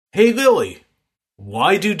Hey Lily,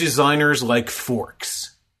 why do designers like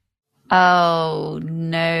forks? Oh,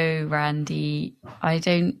 no, Randy. I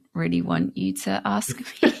don't really want you to ask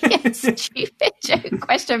me a stupid joke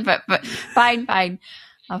question, but fine.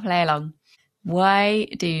 I'll play along. Why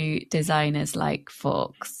do designers like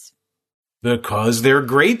forks? Because they're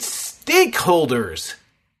great stakeholders.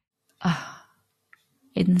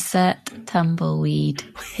 Insert tumbleweed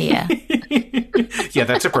here. Yeah,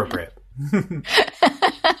 that's appropriate.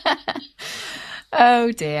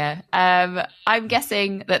 Oh dear. I'm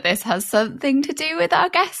guessing that this has something to do with our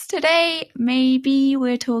guest today. Maybe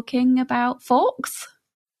we're talking about forks?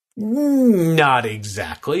 Not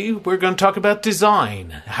exactly. We're going to talk about design,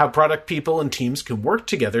 how product people and teams can work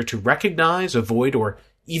together to recognize, avoid, or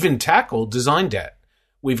even tackle design debt.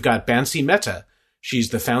 We've got Bansi Mehta. She's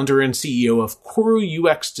the founder and CEO of Koru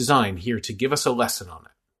UX Design here to give us a lesson on it.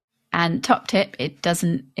 And top tip, it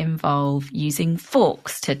doesn't involve using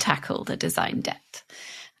forks to tackle the design debt.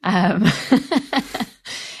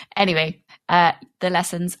 Anyway, the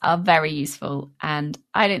lessons are very useful. And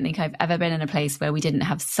I don't think I've ever been in a place where we didn't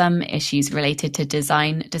have some issues related to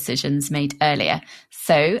design decisions made earlier.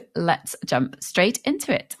 So let's jump straight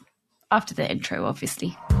into it. After the intro,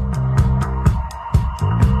 obviously.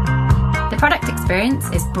 The product experience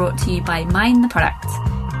is brought to you by Mind the Product.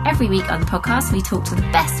 Every week on the podcast, we talk to the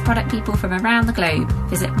best product people from around the globe.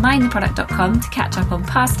 Visit mindtheproduct.com to catch up on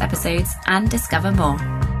past episodes and discover more.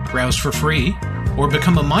 Browse for free, or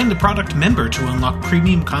become a Mind the Product member to unlock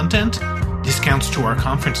premium content, discounts to our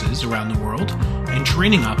conferences around the world, and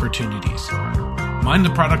training opportunities. Mind the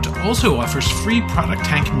Product also offers free Product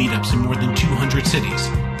Tank meetups in more than 200 cities.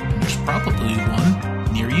 There's probably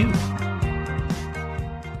one near you.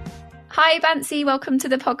 Hi, Bansi. Welcome to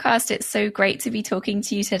the podcast. It's so great to be talking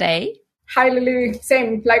to you today. Hi, Lily.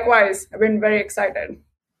 Same. Likewise. I've been very excited.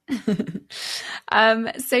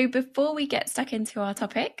 So before we get stuck into our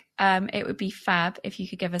topic, it would be fab if you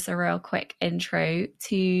could give us a real quick intro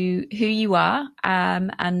to who you are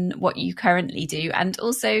and what you currently do, and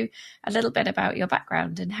also a little bit about your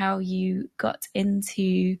background and how you got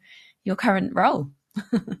into your current role.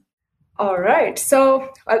 All right.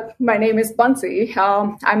 So my name is Bansi.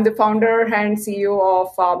 I'm the founder and CEO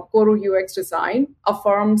of Koru UX Design, a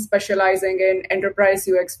firm specializing in enterprise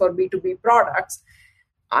UX for B2B products.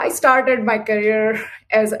 I started my career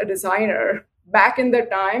as a designer back in the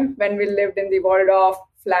time when we lived in the world of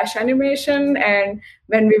Flash animation and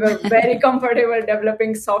when we were very comfortable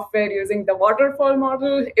developing software using the waterfall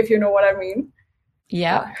model, if you know what I mean.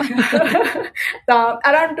 Yeah.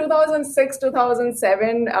 Around 2006,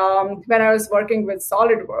 2007, when I was working with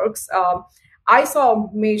SolidWorks, I saw a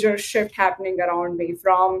major shift happening around me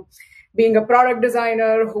from being a product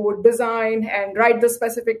designer who would design and write the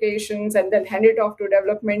specifications and then hand it off to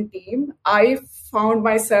development team. I found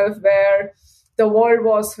myself where the world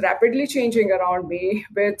was rapidly changing around me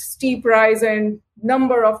with steep rise in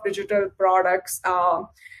number of digital products,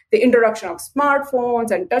 the introduction of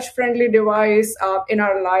smartphones and touch-friendly device in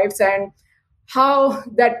our lives, and how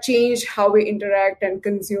that changed how we interact and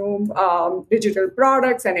consume digital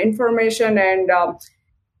products and information, and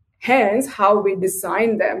hence how we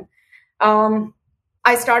design them.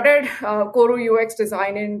 I started Koru UX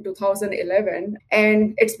Design in 2011,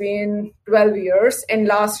 and it's been 12 years. In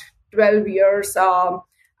last 12 years,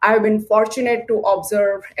 I've been fortunate to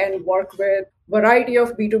observe and work with variety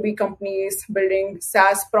of B2B companies building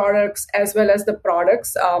SaaS products as well as the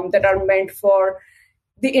products that are meant for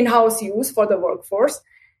the in-house use for the workforce.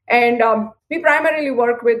 And we primarily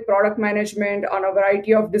work with product management on a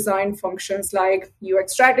variety of design functions like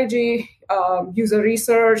UX strategy, user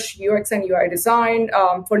research, UX and UI design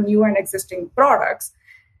for new and existing products.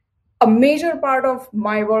 A major part of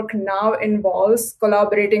my work now involves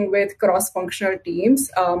collaborating with cross-functional teams,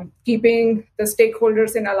 keeping the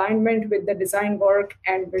stakeholders in alignment with the design work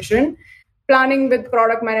and vision, planning with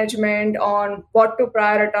product management on what to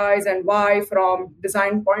prioritize and why from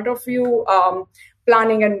design point of view,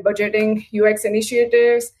 planning and budgeting UX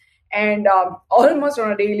initiatives, and almost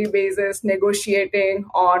on a daily basis, negotiating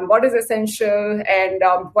on what is essential and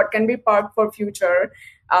what can be parked for future,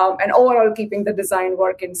 and overall keeping the design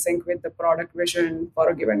work in sync with the product vision for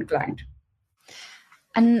a given client.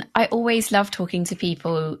 And I always love talking to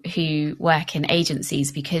people who work in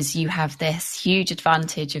agencies because you have this huge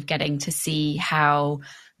advantage of getting to see how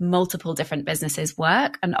multiple different businesses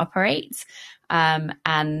work and operate,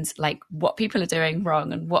 and like what people are doing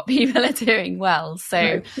wrong and what people are doing well. So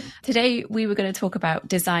right. Today we were going to talk about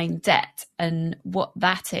design debt and what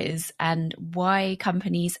that is and why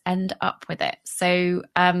companies end up with it. So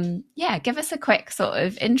give us a quick sort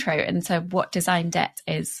of intro into what design debt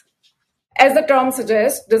is. As the term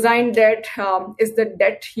suggests, design debt is the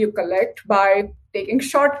debt you collect by taking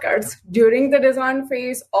shortcuts during the design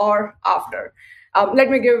phase or after. Let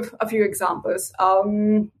me give a few examples.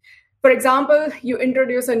 For example, you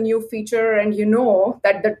introduce a new feature and you know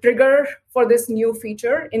that the trigger for this new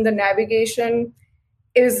feature in the navigation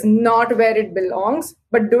is not where it belongs,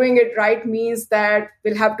 but doing it right means that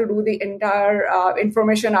we'll have to do the entire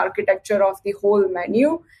information architecture of the whole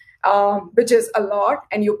menu, which is a lot,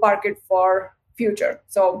 and you park it for future.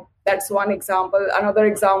 So that's one example. Another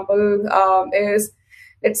example is,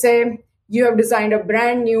 let's say you have designed a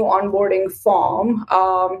brand new onboarding form,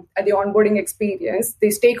 the onboarding experience. The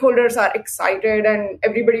stakeholders are excited and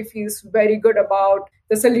everybody feels very good about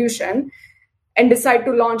the solution, and decide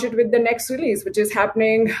to launch it with the next release, which is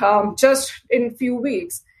happening just in a few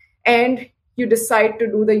weeks. And you decide to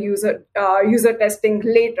do the user testing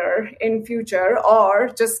later in future, or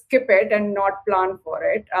just skip it and not plan for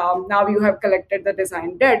it. Now you have collected the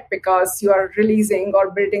design debt because you are releasing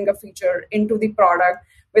or building a feature into the product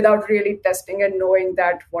without really testing and knowing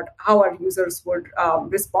that how our users would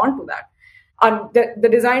respond to that. The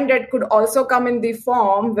design debt could also come in the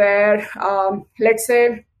form where, let's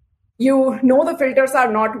say, you know the filters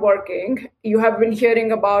are not working. You have been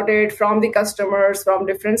hearing about it from the customers, from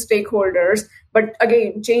different stakeholders. But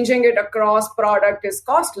again, changing it across product is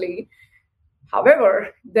costly.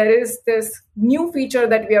 However, there is this new feature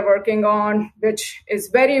that we are working on, which is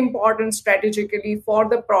very important strategically for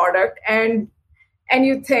the product. And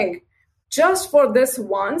you think, just for this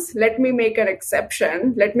once, let me make an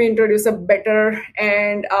exception. Let me introduce a better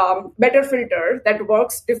filter that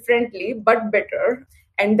works differently, but better.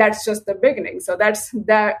 And that's just the beginning. So that's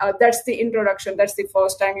the introduction. That's the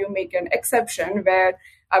first time you make an exception where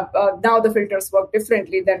now the filters work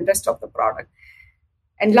differently than rest of the product.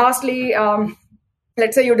 And lastly,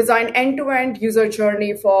 let's say you design end-to-end user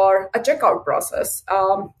journey for a checkout process.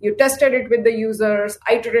 You tested it with the users,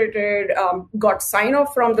 iterated, got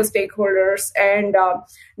sign-off from the stakeholders, and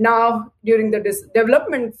now during the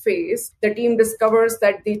development phase, the team discovers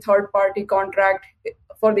that the third-party contract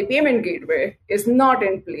for the payment gateway is not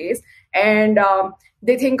in place. And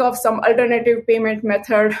they think of some alternative payment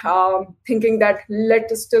method, thinking that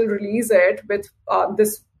let's still release it with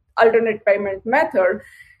this alternate payment method,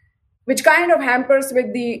 which kind of hampers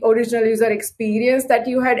with the original user experience that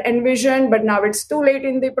you had envisioned, but now it's too late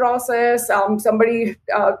in the process. Somebody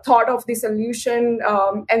thought of the solution,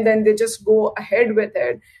 and then they just go ahead with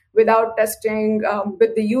it without testing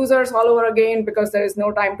with the users all over again, because there is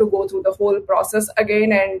no time to go through the whole process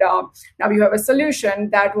again. And now you have a solution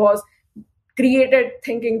that was created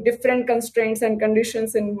thinking different constraints and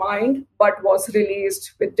conditions in mind, but was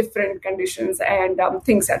released with different conditions and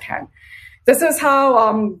things at hand. This is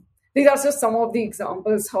how, these are just some of the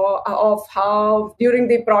examples of how during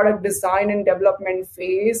the product design and development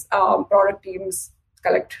phase, product teams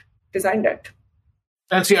collect design debt.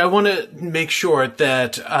 Bansi, I want to make sure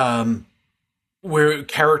that we're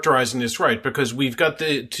characterizing this right, because we've got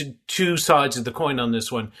the two sides of the coin on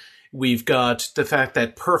this one. We've got the fact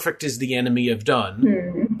that perfect is the enemy of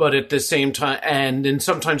done, but at the same time, and then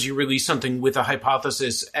sometimes you release something with a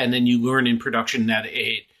hypothesis and then you learn in production that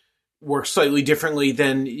it works slightly differently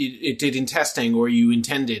than it did in testing or you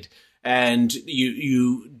intended. And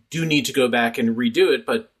you do need to go back and redo it,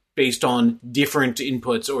 but based on different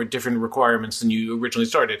inputs or different requirements than you originally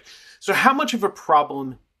started. So how much of a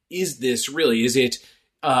problem is this really? Is it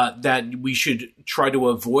that we should try to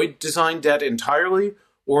avoid design debt entirely,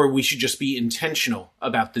 or we should just be intentional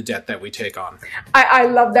about the debt that we take on? I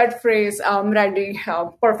love that phrase, Randy.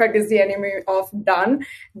 Perfect is the enemy of done.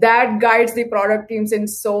 That guides the product teams in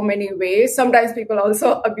so many ways. Sometimes people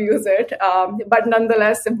also abuse it. But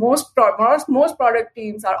nonetheless, most product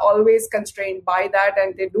teams are always constrained by that,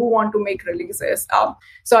 and they do want to make releases.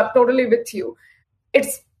 So I'm totally with you.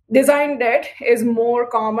 Design debt is more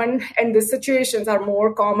common, and the situations are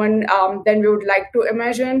more common than we would like to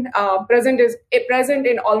imagine. Present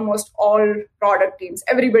in almost all product teams.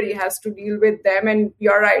 Everybody has to deal with them, and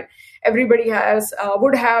you're right. Everybody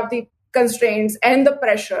would have the constraints and the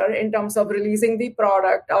pressure in terms of releasing the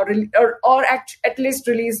product, or at least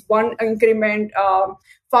release one increment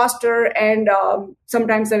faster. And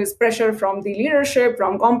sometimes there is pressure from the leadership,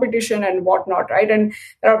 from competition and whatnot, right? And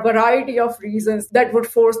there are a variety of reasons that would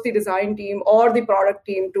force the design team or the product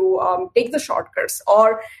team to take the shortcuts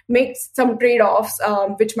or make some trade-offs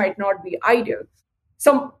which might not be ideal.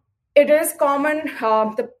 So it is common.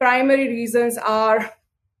 The primary reasons are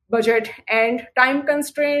budget and time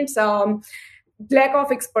constraints. lack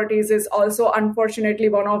of expertise is also unfortunately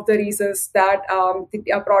one of the reasons that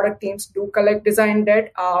the product teams do collect design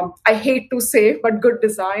debt. I hate to say, but good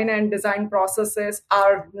design and design processes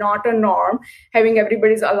are not a norm. Having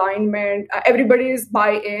everybody's alignment, everybody's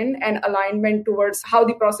buy-in and alignment towards how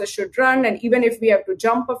the process should run. And even if we have to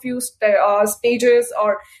jump a few stages,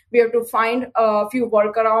 or we have to find a few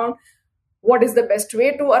workarounds, what is the best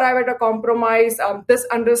way to arrive at a compromise? This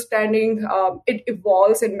understanding, it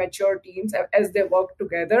evolves in mature teams as they work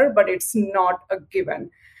together, but it's not a given.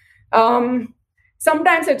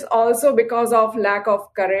 Sometimes it's also because of lack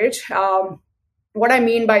of courage. What I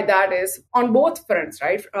mean by that is on both fronts,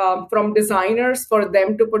 right? From designers, for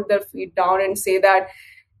them to put their feet down and say that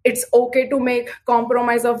it's okay to make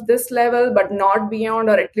compromise of this level, but not beyond,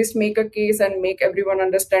 or at least make a case and make everyone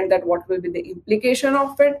understand that what will be the implication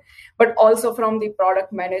of it. But also from the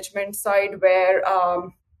product management side, where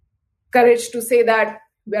courage to say that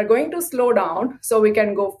we are going to slow down so we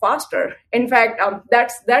can go faster. In fact,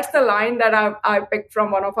 that's the line that I picked from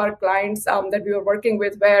one of our clients that we were working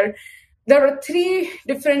with, where there were 3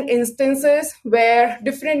 different instances where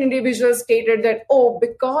different individuals stated that, oh,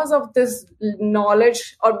 because of this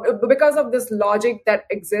knowledge or because of this logic that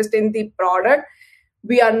exists in the product,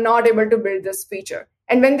 we are not able to build this feature.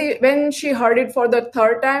 And when she heard it for the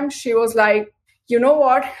 3rd time, she was like, you know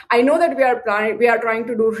what? I know that we are trying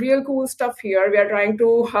to do real cool stuff here. We are trying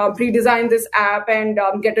to redesign this app and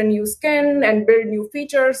get a new skin and build new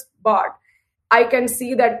features, but I can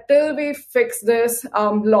see that till we fix this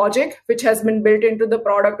logic, which has been built into the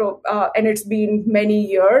product, and it's been many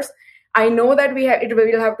years, I know that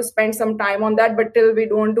we'll have to spend some time on that. But till we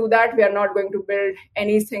don't do that, we are not going to build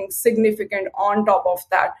anything significant on top of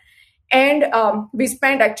that. And we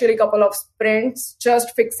spent actually a couple of sprints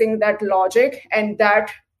just fixing that logic, and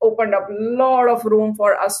that opened up a lot of room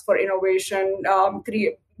for us for innovation,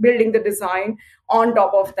 building the design on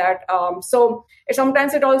top of that. So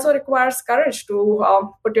sometimes it also requires courage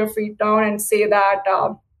to put your feet down and say that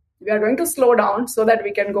we are going to slow down so that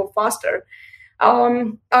we can go faster.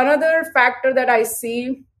 Another factor that I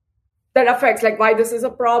see that affects like why this is a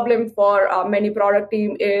problem for many product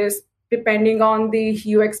team is depending on the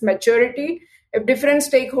UX maturity. If different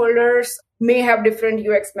stakeholders may have different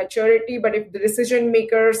UX maturity, but if the decision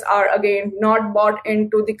makers are, again, not bought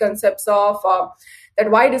into the concepts of that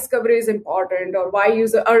why discovery is important or why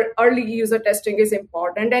early user testing is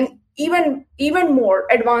important, and even more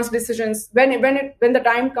advanced decisions when the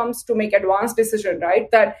time comes to make advanced decision, right?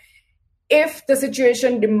 That if the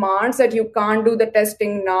situation demands that you can't do the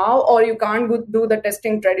testing now or you can't do the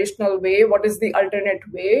testing traditional way, what is the alternate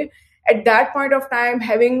way? At that point of time,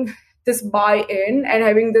 having this buy-in and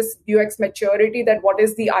having this UX maturity that what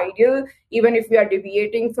is the ideal, even if we are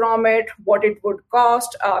deviating from it, what it would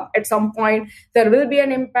cost. At some point, there will be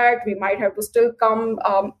an impact. We might have to still come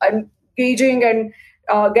engaging and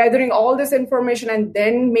gathering all this information and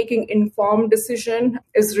then making informed decision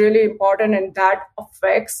is really important. And that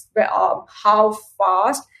affects how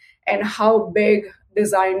fast and how big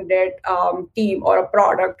design debt team or a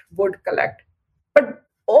product would collect. But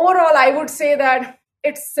overall, I would say that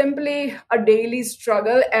it's simply a daily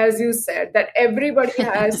struggle, as you said, that everybody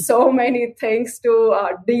has so many things to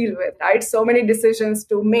deal with, right? So many decisions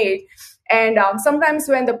to make. And sometimes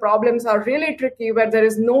when the problems are really tricky, where there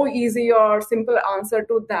is no easy or simple answer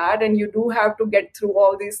to that, and you do have to get through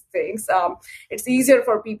all these things, it's easier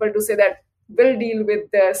for people to say that we'll deal with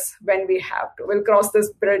this when we have to. We'll cross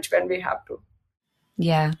this bridge when we have to.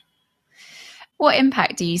 Yeah. What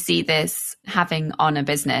impact do you see this having on a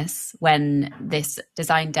business when this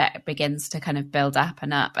design debt begins to kind of build up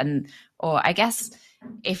and up? Or I guess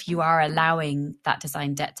if you are allowing that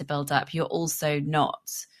design debt to build up, you're also not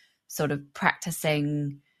sort of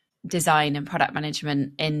practicing design and product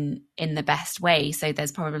management in the best way. So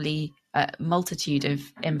there's probably a multitude of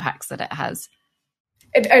impacts that it has.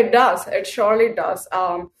 It does. It surely does.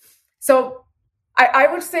 So I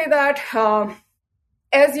would say that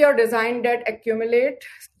as your design debt accumulates,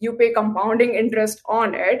 you pay compounding interest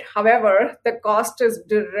on it. However, the cost is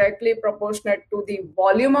directly proportionate to the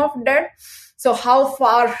volume of debt. So how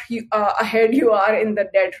far ahead you are in the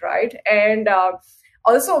debt, right? And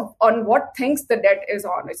also on what things the debt is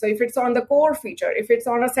on. So if it's on the core feature, if it's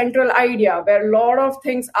on a central idea where a lot of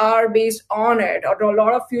things are based on it, or a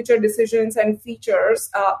lot of future decisions and features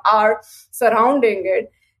are surrounding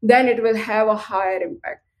it, then it will have a higher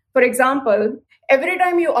impact. For example, every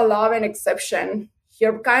time you allow an exception,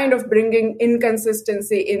 you're kind of bringing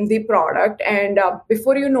inconsistency in the product. And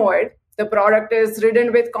before you know it, The product is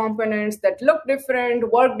ridden with components that look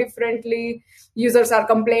different, work differently. Users are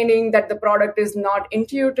complaining that the product is not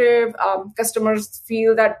intuitive. Customers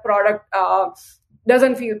feel that product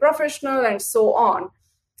doesn't feel professional, and so on.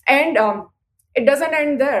 And it doesn't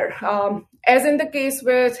end there. As in the case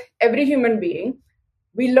with every human being,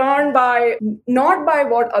 we learn not by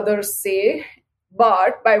what others say,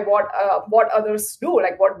 but by what others do,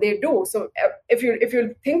 like what they do. So if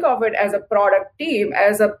you think of it as a product team,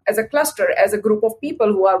 as a cluster, as a group of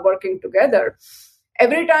people who are working together,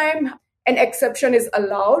 every time an exception is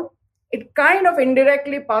allowed, it kind of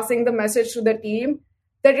indirectly passing the message to the team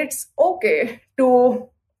that it's okay to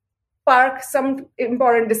park some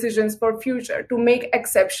important decisions for future, to make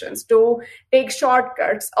exceptions, to take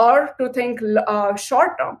shortcuts, or to think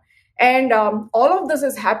short term. And all of this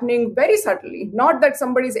is happening very subtly. Not that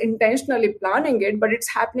somebody's intentionally planning it, but it's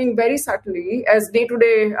happening very subtly as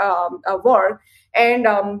day-to-day work. And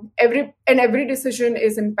every decision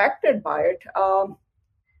is impacted by it.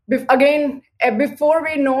 Again, before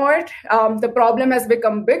we know it, the problem has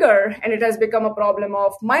become bigger, and it has become a problem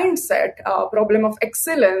of mindset, a problem of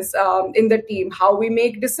excellence in the team, how we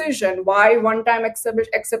make decision, why one-time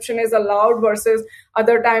exception is allowed versus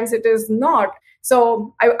other times it is not.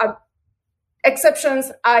 So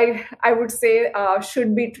exceptions, I would say,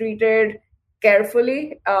 should be treated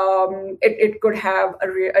carefully. It could have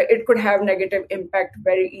negative impact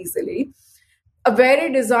very easily. A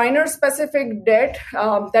very designer-specific debt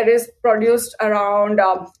that is produced around,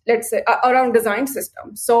 let's say, around design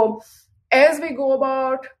systems. So as we go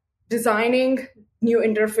about designing new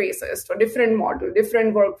interfaces for different models,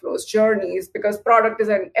 different workflows, journeys, because product is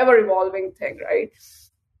an ever-evolving thing, right?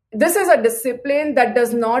 This is a discipline that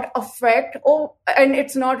does not affect, and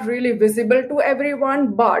it's not really visible to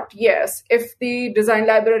everyone. But yes, if the design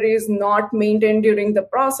library is not maintained during the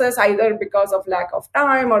process, either because of lack of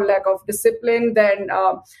time or lack of discipline, then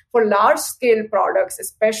for large scale products,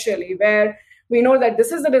 especially where we know that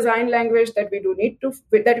this is the design language that we need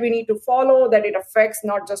to follow, that it affects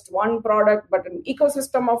not just one product, but an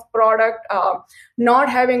ecosystem of product. Not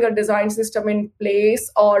having a design system in place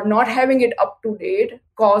or not having it up to date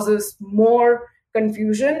causes more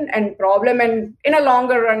confusion and problem. And in a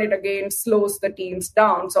longer run, it again slows the teams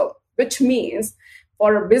down. So, which means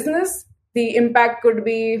for a business, the impact could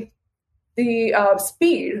be the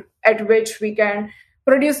speed at which we can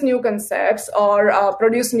produce new concepts or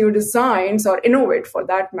produce new designs or innovate for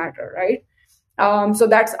that matter, right? So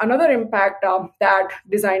that's another impact that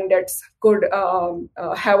design debts could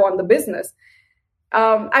have on the business.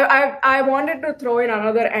 I wanted to throw in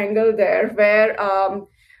another angle there where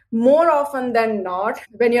more often than not,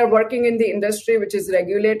 when you're working in the industry which is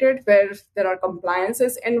regulated, where there are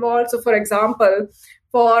compliances involved. So for example,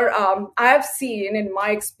 I have seen in my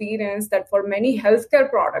experience that for many healthcare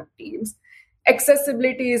product teams,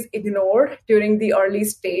 accessibility is ignored during the early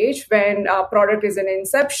stage when a product is in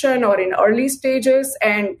inception or in early stages,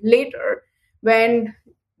 and later when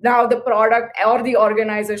now the product or the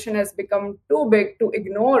organization has become too big to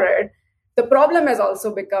ignore it, the problem has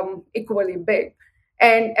also become equally big.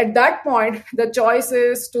 And at that point, the choice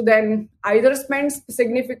is to then either spend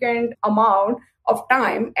significant amount of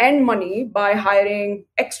time and money by hiring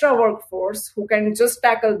extra workforce who can just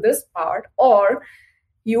tackle this part, or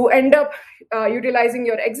you end up utilizing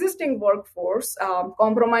your existing workforce,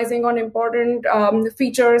 compromising on important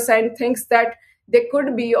features and things that they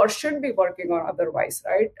could be or should be working on otherwise,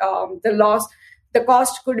 right? The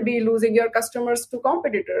cost could be losing your customers to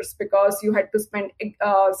competitors because you had to spend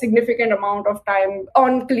a significant amount of time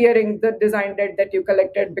on clearing the design debt that you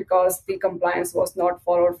collected because the compliance was not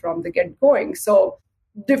followed from the get-going. So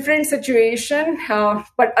different situation,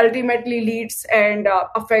 but ultimately leads and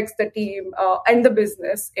affects the team and the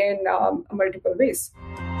business in multiple ways.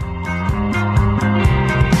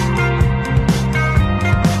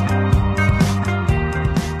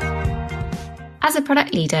 As a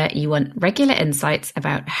product leader, you want regular insights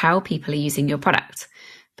about how people are using your product.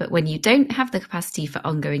 But when you don't have the capacity for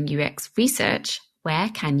ongoing UX research, where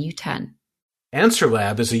can you turn?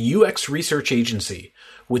 AnswerLab is a UX research agency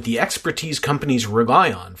with the expertise companies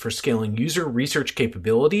rely on for scaling user research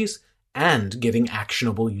capabilities and getting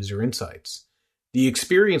actionable user insights. The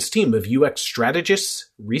experienced team of UX strategists,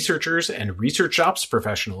 researchers, and research ops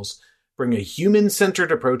professionals bring a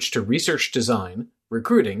human-centered approach to research design,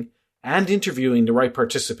 recruiting, and interviewing the right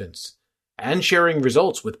participants, and sharing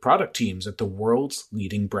results with product teams at the world's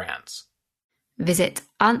leading brands. Visit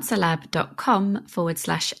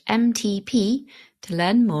answerlab.com/MTP to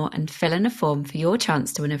learn more and fill in a form for your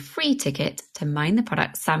chance to win a free ticket to Mind the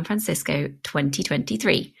Product San Francisco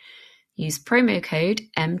 2023. Use promo code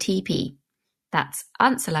MTP. That's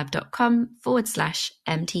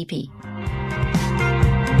answerlab.com/MTP.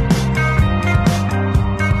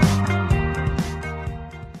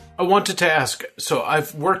 I wanted to ask, so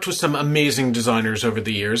I've worked with some amazing designers over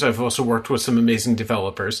the years. I've also worked with some amazing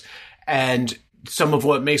developers. And some of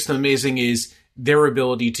what makes them amazing is their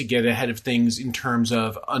ability to get ahead of things in terms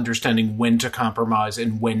of understanding when to compromise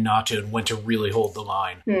and when not to, and when to really hold the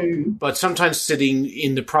line. But sometimes sitting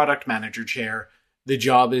in the product manager chair, the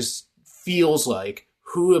job feels like,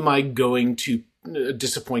 who am I going to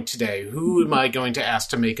disappoint today? Who am I going to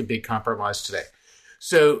ask to make a big compromise today?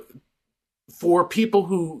 So for people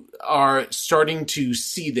who are starting to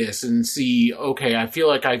see this and see, okay, I feel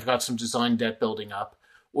like I've got some design debt building up,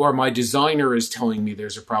 or my designer is telling me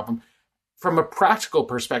there's a problem, from a practical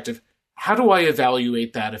perspective, how do I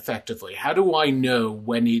evaluate that effectively? How do I know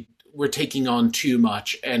when we're taking on too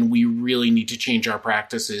much and we really need to change our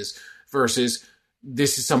practices versus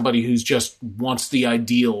this is somebody who's just wants the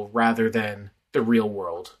ideal rather than the real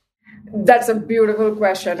world? That's a beautiful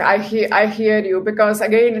question. I hear you, because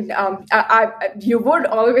again, you would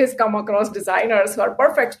always come across designers who are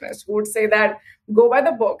perfectionists who would say that go by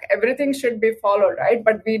the book, everything should be followed, right?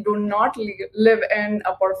 But we do not live in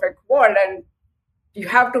a perfect world, and you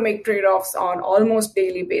have to make trade-offs on almost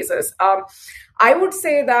daily basis. I would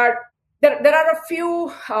say that there are a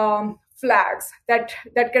few flags that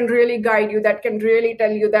can really guide you, that can really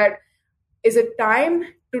tell you that is it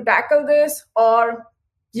time to tackle this, or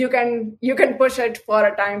you can push it for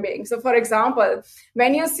a time being. So for example,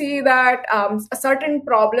 when you see that a certain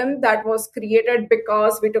problem that was created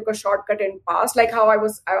because we took a shortcut in past, like how I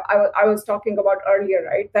was talking about earlier,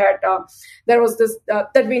 right? That there was this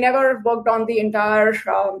that we never worked on the entire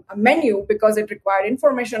menu because it required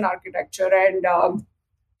information architecture, and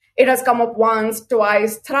it has come up once,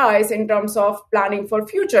 twice, thrice in terms of planning for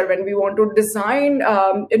future when we want to design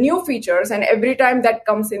new features, and every time that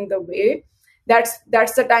comes in the way, that's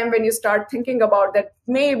the time when you start thinking about that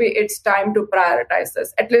maybe it's time to prioritize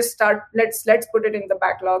this. At least let's put it in the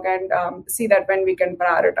backlog and see that when we can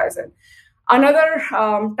prioritize it. Another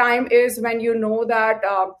time is when you know that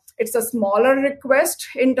it's a smaller request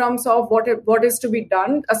in terms of what is to be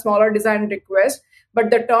done, a smaller design request, but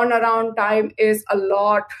the turnaround time is a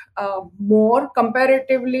lot more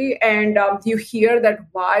comparatively, and you hear that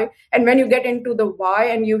why. And when you get into the why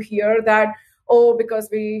and you hear that, oh, because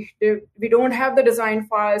we don't have the design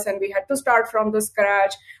files and we had to start from the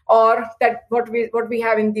scratch, or that what we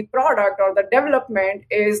have in the product or the development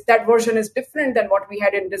is that version is different than what we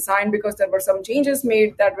had in design because there were some changes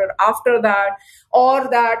made that were after that, or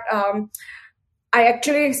that I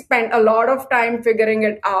actually spent a lot of time figuring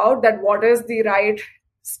it out, that what is the right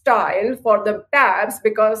style for the tabs,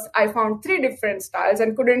 because I found 3 different styles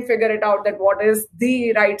and couldn't figure it out that what is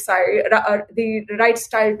the right style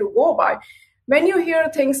to go by. When you hear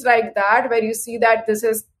things like that, where you see that this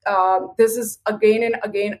is again and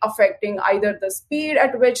again affecting either the speed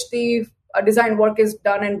at which the design work is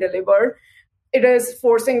done and delivered, it is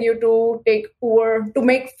forcing you to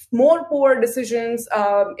make more poor decisions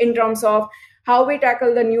in terms of how we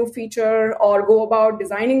tackle the new feature or go about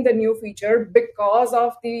designing the new feature because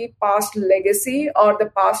of the past legacy or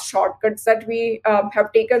the past shortcuts that we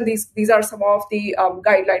have taken. These are some of the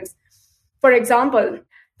guidelines. For example,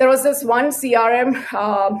 there was this one CRM,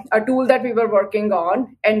 a tool that we were working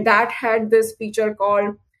on, and that had this feature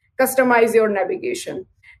called Customize Your Navigation.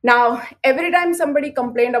 Now, every time somebody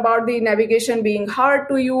complained about the navigation being hard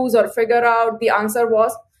to use or figure out, the answer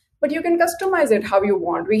was, but you can customize it how you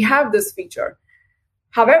want. We have this feature.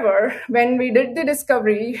 However, when we did the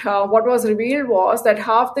discovery, what was revealed was that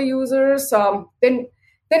half the users, they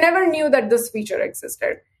never knew that this feature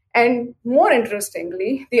existed. And more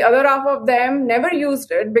interestingly, the other half of them never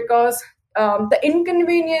used it because the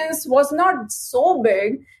inconvenience was not so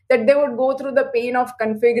big that they would go through the pain of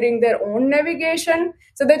configuring their own navigation.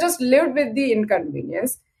 So they just lived with the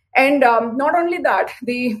inconvenience. And not only that,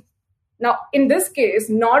 now in this case,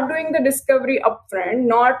 not doing the discovery upfront,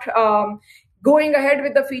 not going ahead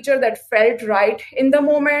with the feature that felt right in the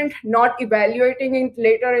moment, not evaluating it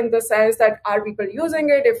later in the sense that are people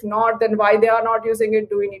using it? If not, then why they are not using it?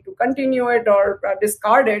 Do we need to continue it or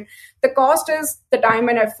discard it? The cost is the time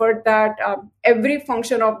and effort that every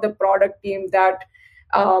function of the product team that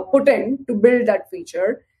put in to build that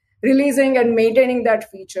feature, releasing and maintaining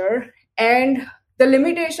that feature, and the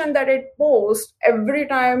limitation that it posed every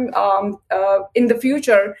time in the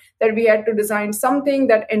future that we had to design something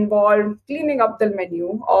that involved cleaning up the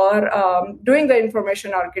menu or doing the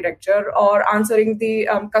information architecture or answering the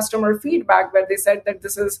customer feedback where they said that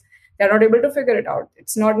they're not able to figure it out.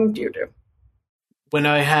 It's not intuitive. When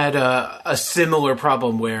I had a similar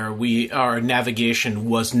problem where our navigation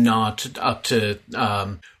was not up to,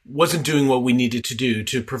 wasn't doing what we needed to do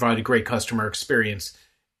to provide a great customer experience.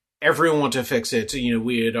 Everyone wanted to fix it.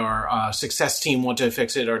 We had our success team wanted to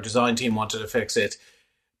fix it. Our design team wanted to fix it,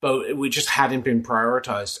 but we just hadn't been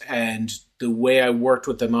prioritized. And the way I worked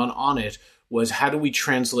with them on it was, how do we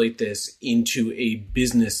translate this into a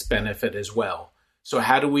business benefit as well? So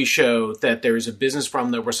how do we show that there is a business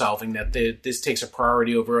problem that we're solving, that this takes a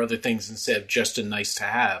priority over other things instead of just a nice to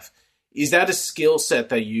have? Is that a skill set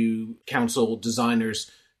that you counsel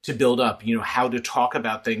designers to build up, how to talk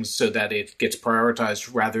about things so that it gets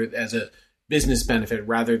prioritized rather as a business benefit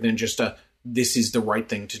rather than just this is the right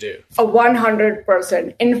thing to do?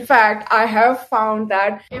 100%. In fact, I have found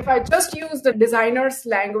that if I just use the designer's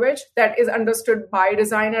language that is understood by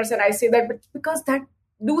designers, and I say that because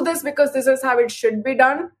this is how it should be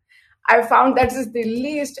done, I found that is the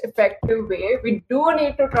least effective way. We do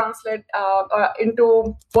need to translate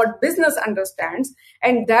into what business understands.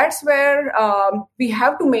 And that's where we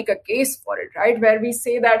have to make a case for it, right? Where we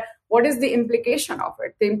say that, what is the implication of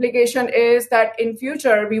it? The implication is that in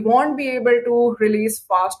future, we won't be able to release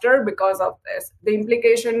faster because of this. The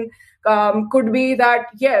implication could be that,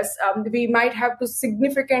 yes, we might have to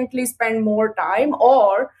significantly spend more time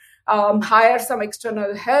or hire some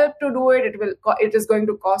external help to do it. It is going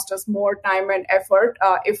to cost us more time and effort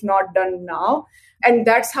if not done now. And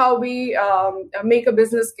that's how we make a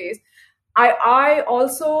business case. I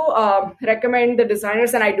also recommend the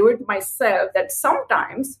designers, and I do it myself, that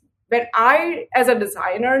sometimes when I, as a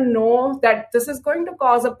designer, know that this is going to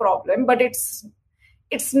cause a problem, but it's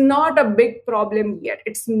not a big problem yet.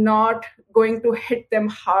 It's not going to hit them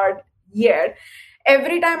hard yet.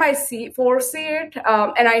 Every time I foresee it,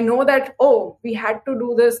 and I know that, we had to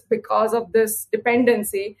do this because of this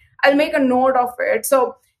dependency, I'll make a note of it.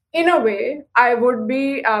 So in a way, I would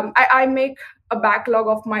be, I make a backlog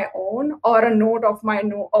of my own or a note of my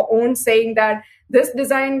own saying that this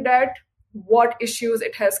design debt, what issues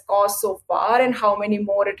it has caused so far and how many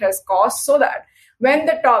more it has caused, so that when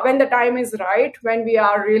the time is right, when we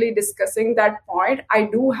are really discussing that point, I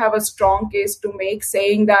do have a strong case to make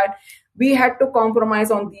saying that we had to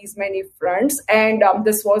compromise on these many fronts, and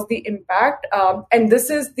this was the impact, and this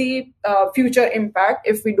is the future impact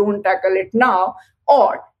if we don't tackle it now.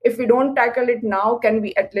 Or if we don't tackle it now, can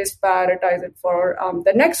we at least prioritize it for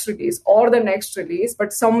the next release or the next release,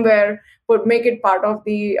 but somewhere would make it part of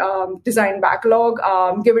the design backlog,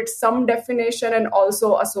 give it some definition, and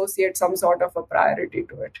also associate some sort of a priority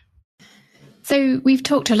to it. So we've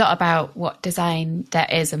talked a lot about what design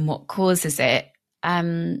debt is and what causes it.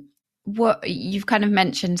 What you've kind of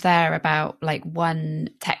mentioned there about like one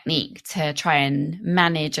technique to try and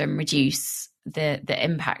manage and reduce the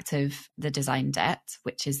impact of the design debt,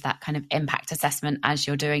 which is that kind of impact assessment as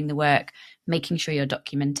you're doing the work, making sure you're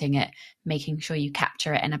documenting it, making sure you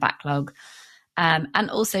capture it in a backlog. And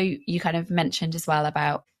also you kind of mentioned as well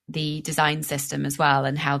about the design system as well,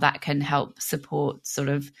 and how that can help support sort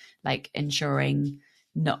of like ensuring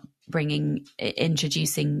not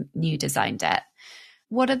introducing new design debt.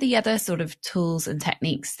 What are the other sort of tools and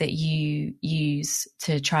techniques that you use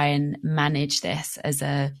to try and manage this as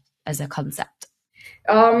a concept?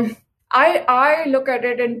 I look at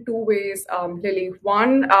it in two ways, Lily.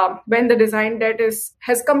 One, when the design debt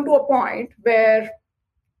has come to a point where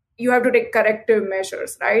you have to take corrective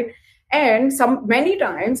measures, right? And many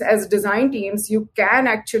times as design teams, you can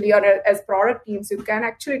actually, or as product teams, you can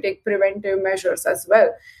actually take preventive measures as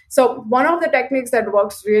well. So one of the techniques that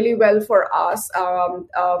works really well for us, and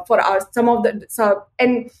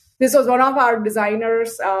this was one of our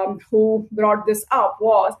designers who brought this up,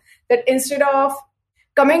 was that instead of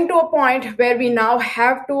coming to a point where we now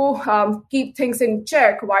have to keep things in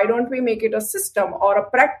check, why don't we make it a system or a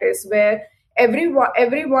practice where every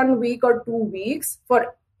 1 week or 2 weeks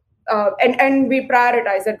and we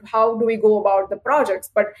prioritize it. How do we go about the projects?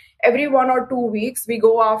 But every 1 or 2 weeks, we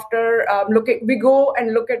go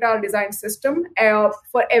and look at our design system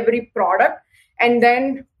for every product, and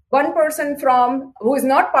then one person who is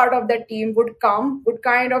not part of that team would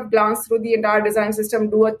kind of glance through the entire design system,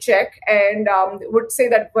 do a check, and would say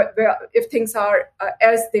that if things are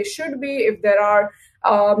as they should be, if there are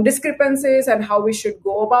discrepancies, and how we should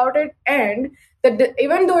go about it. And that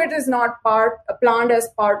even though it is not planned as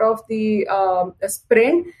part of the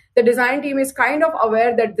sprint, the design team is kind of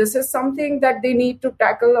aware that this is something that they need to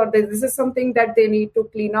tackle, or this is something that they need to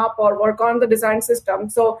clean up or work on the design system.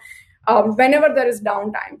 So whenever there is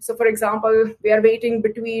downtime, so for example, we are waiting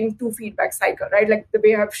between two feedback cycles, right? Like we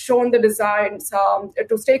have shown the designs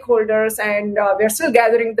to stakeholders, and we are still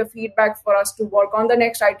gathering the feedback for us to work on the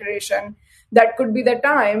next iteration. that could be the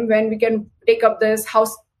time when we can take up this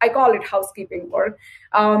I call it housekeeping work,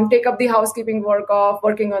 take up the housekeeping work of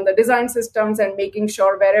working on the design systems and making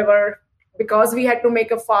sure wherever, because we had to make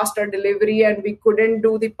a faster delivery and we couldn't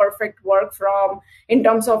do the perfect work in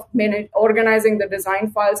terms of organizing the design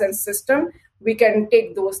files and system, we can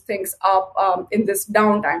take those things up in this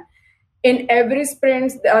downtime. In every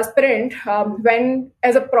sprint, when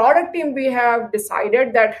as a product team, we have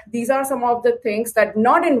decided that these are some of the things that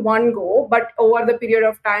not in one go, but over the period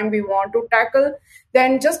of time we want to tackle.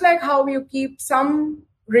 Then just like how you keep some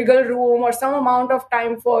wriggle room or some amount of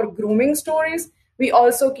time for grooming stories, we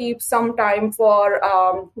also keep some time for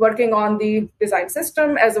working on the design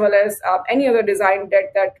system as well as any other design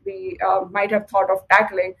debt that we might have thought of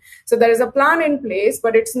tackling. So there is a plan in place,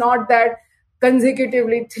 but it's not that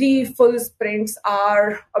consecutively 3 full sprints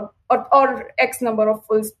are or X number of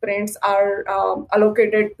full sprints are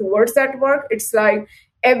allocated towards that work. It's like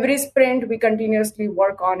every sprint we continuously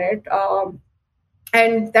work on it.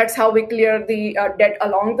 And that's how we clear the debt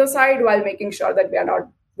along the side while making sure that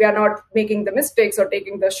we are not making the mistakes or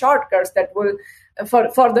taking the shortcuts that will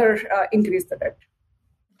further increase the debt.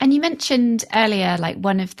 And you mentioned earlier, like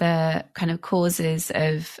one of the kind of causes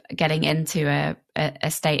of getting into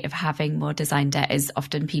a state of having more design debt is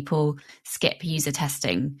often people skip user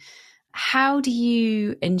testing. How do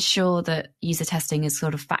you ensure that user testing is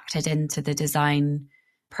sort of factored into the design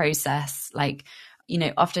process? Like,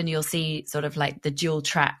 often you'll see sort of like the dual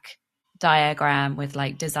track diagram with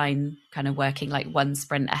like design kind of working like one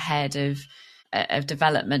sprint ahead of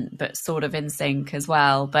development, but sort of in sync as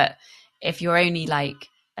well. But if you're only like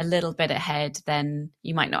a little bit ahead, then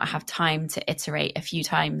you might not have time to iterate a few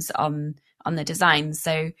times on the design.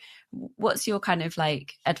 So what's your kind of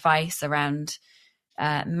like advice around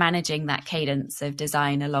managing that cadence of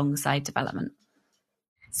design alongside development?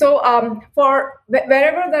 So for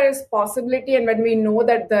wherever there is possibility and when we know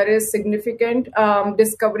that there is significant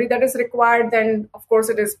discovery that is required, then of course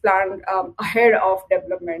it is planned ahead of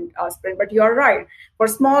development sprint. But you're right. For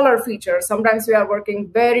smaller features, sometimes we are working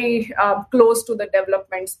very close to the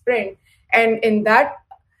development sprint. And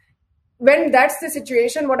when that's the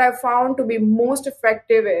situation, what I've found to be most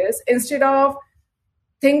effective is instead of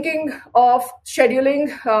thinking of scheduling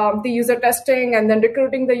the user testing and then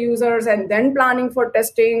recruiting the users and then planning for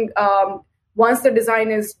testing once the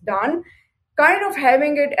design is done, kind of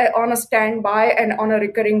having it on a standby and on a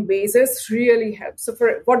recurring basis really helps. So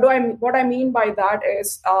what I mean by that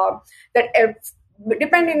is that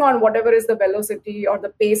depending on whatever is the velocity or the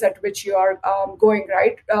pace at which you are going,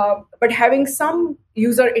 right? But having some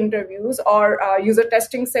user interviews or user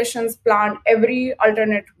testing sessions planned every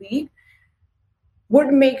alternate week would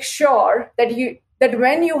make sure that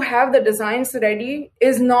when you have the designs ready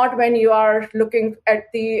is not when you are looking at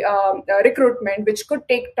the recruitment, which could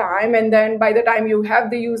take time. And then by the time you have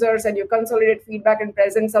the users and you consolidate feedback and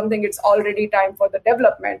present something, it's already time for the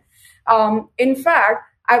development. In fact,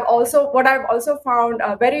 I've also found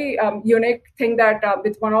a very unique thing that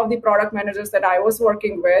with one of the product managers that I was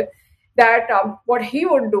working with, that what he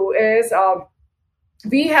would do is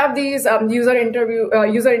we have these user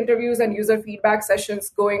interviews and user feedback sessions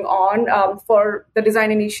going on for the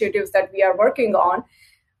design initiatives that we are working on.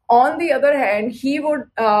 On the other hand, he would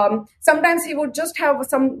sometimes he would just have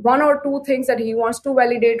one or two things that he wants to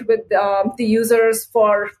validate with the users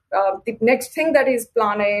for the next thing that he's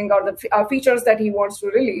planning or the features that he wants to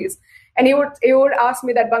release. And he would ask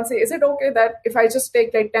me that, Bansi, is it okay that if I just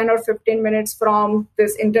take like 10 or 15 minutes from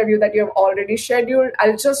this interview that you have already scheduled,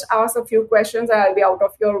 I'll just ask a few questions and I'll be out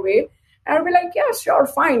of your way? And I'll be like, yeah, sure,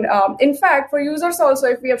 fine. In fact, for users also,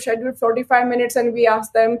 if we have scheduled 45 minutes and we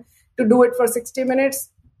ask them to do it for 60 minutes,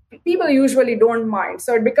 people usually don't mind.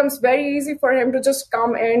 So it becomes very easy for him to just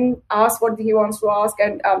come in, ask what he wants to ask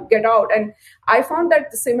and get out. And I found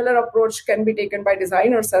that the similar approach can be taken by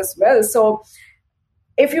designers as well. So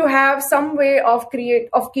if you have some way of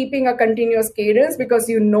keeping a continuous cadence, because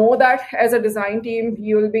you know that as a design team,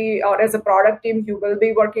 you will be, or as a product team, you will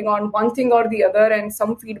be working on one thing or the other, and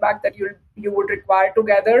some feedback that you would require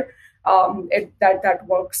together, that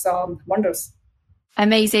works wonders.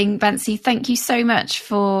 Amazing, Bansi. Thank you so much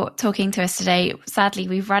for talking to us today. Sadly,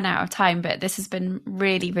 we've run out of time, but this has been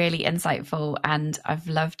really, really insightful, and I've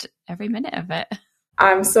loved every minute of it.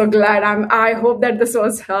 I'm so glad. I hope that this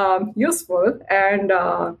was useful, and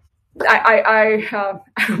I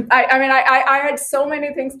had so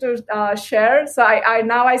many things to share. So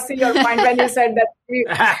I see your point when you said that we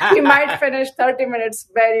might finish 30 minutes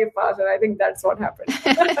very fast, and I think that's what happened.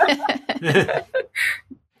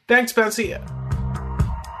 Thanks, Bansi.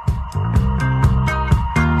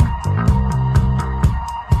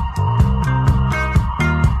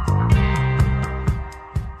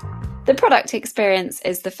 Product Experience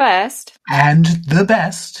is the first and the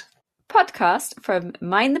best podcast from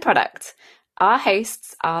Mind the Product. Our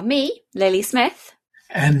hosts are me, Lily Smith.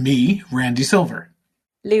 And me, Randy Silver.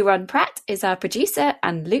 Lou Ron Pratt is our producer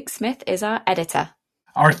and Luke Smith is our editor.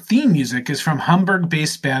 Our theme music is from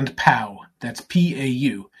Hamburg-based band PAU. That's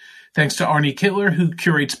P-A-U. Thanks to Arnie Kittler, who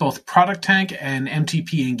curates both Product Tank and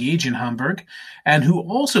MTP Engage in Hamburg, and who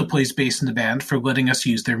also plays bass in the band, for letting us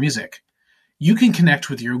use their music. You can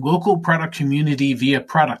connect with your local product community via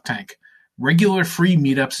Product Tank, regular free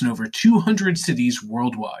meetups in over 200 cities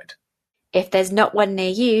worldwide. If there's not one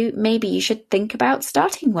near you, maybe you should think about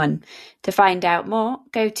starting one. To find out more,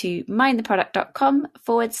 go to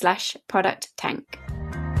mindtheproduct.com/product tank.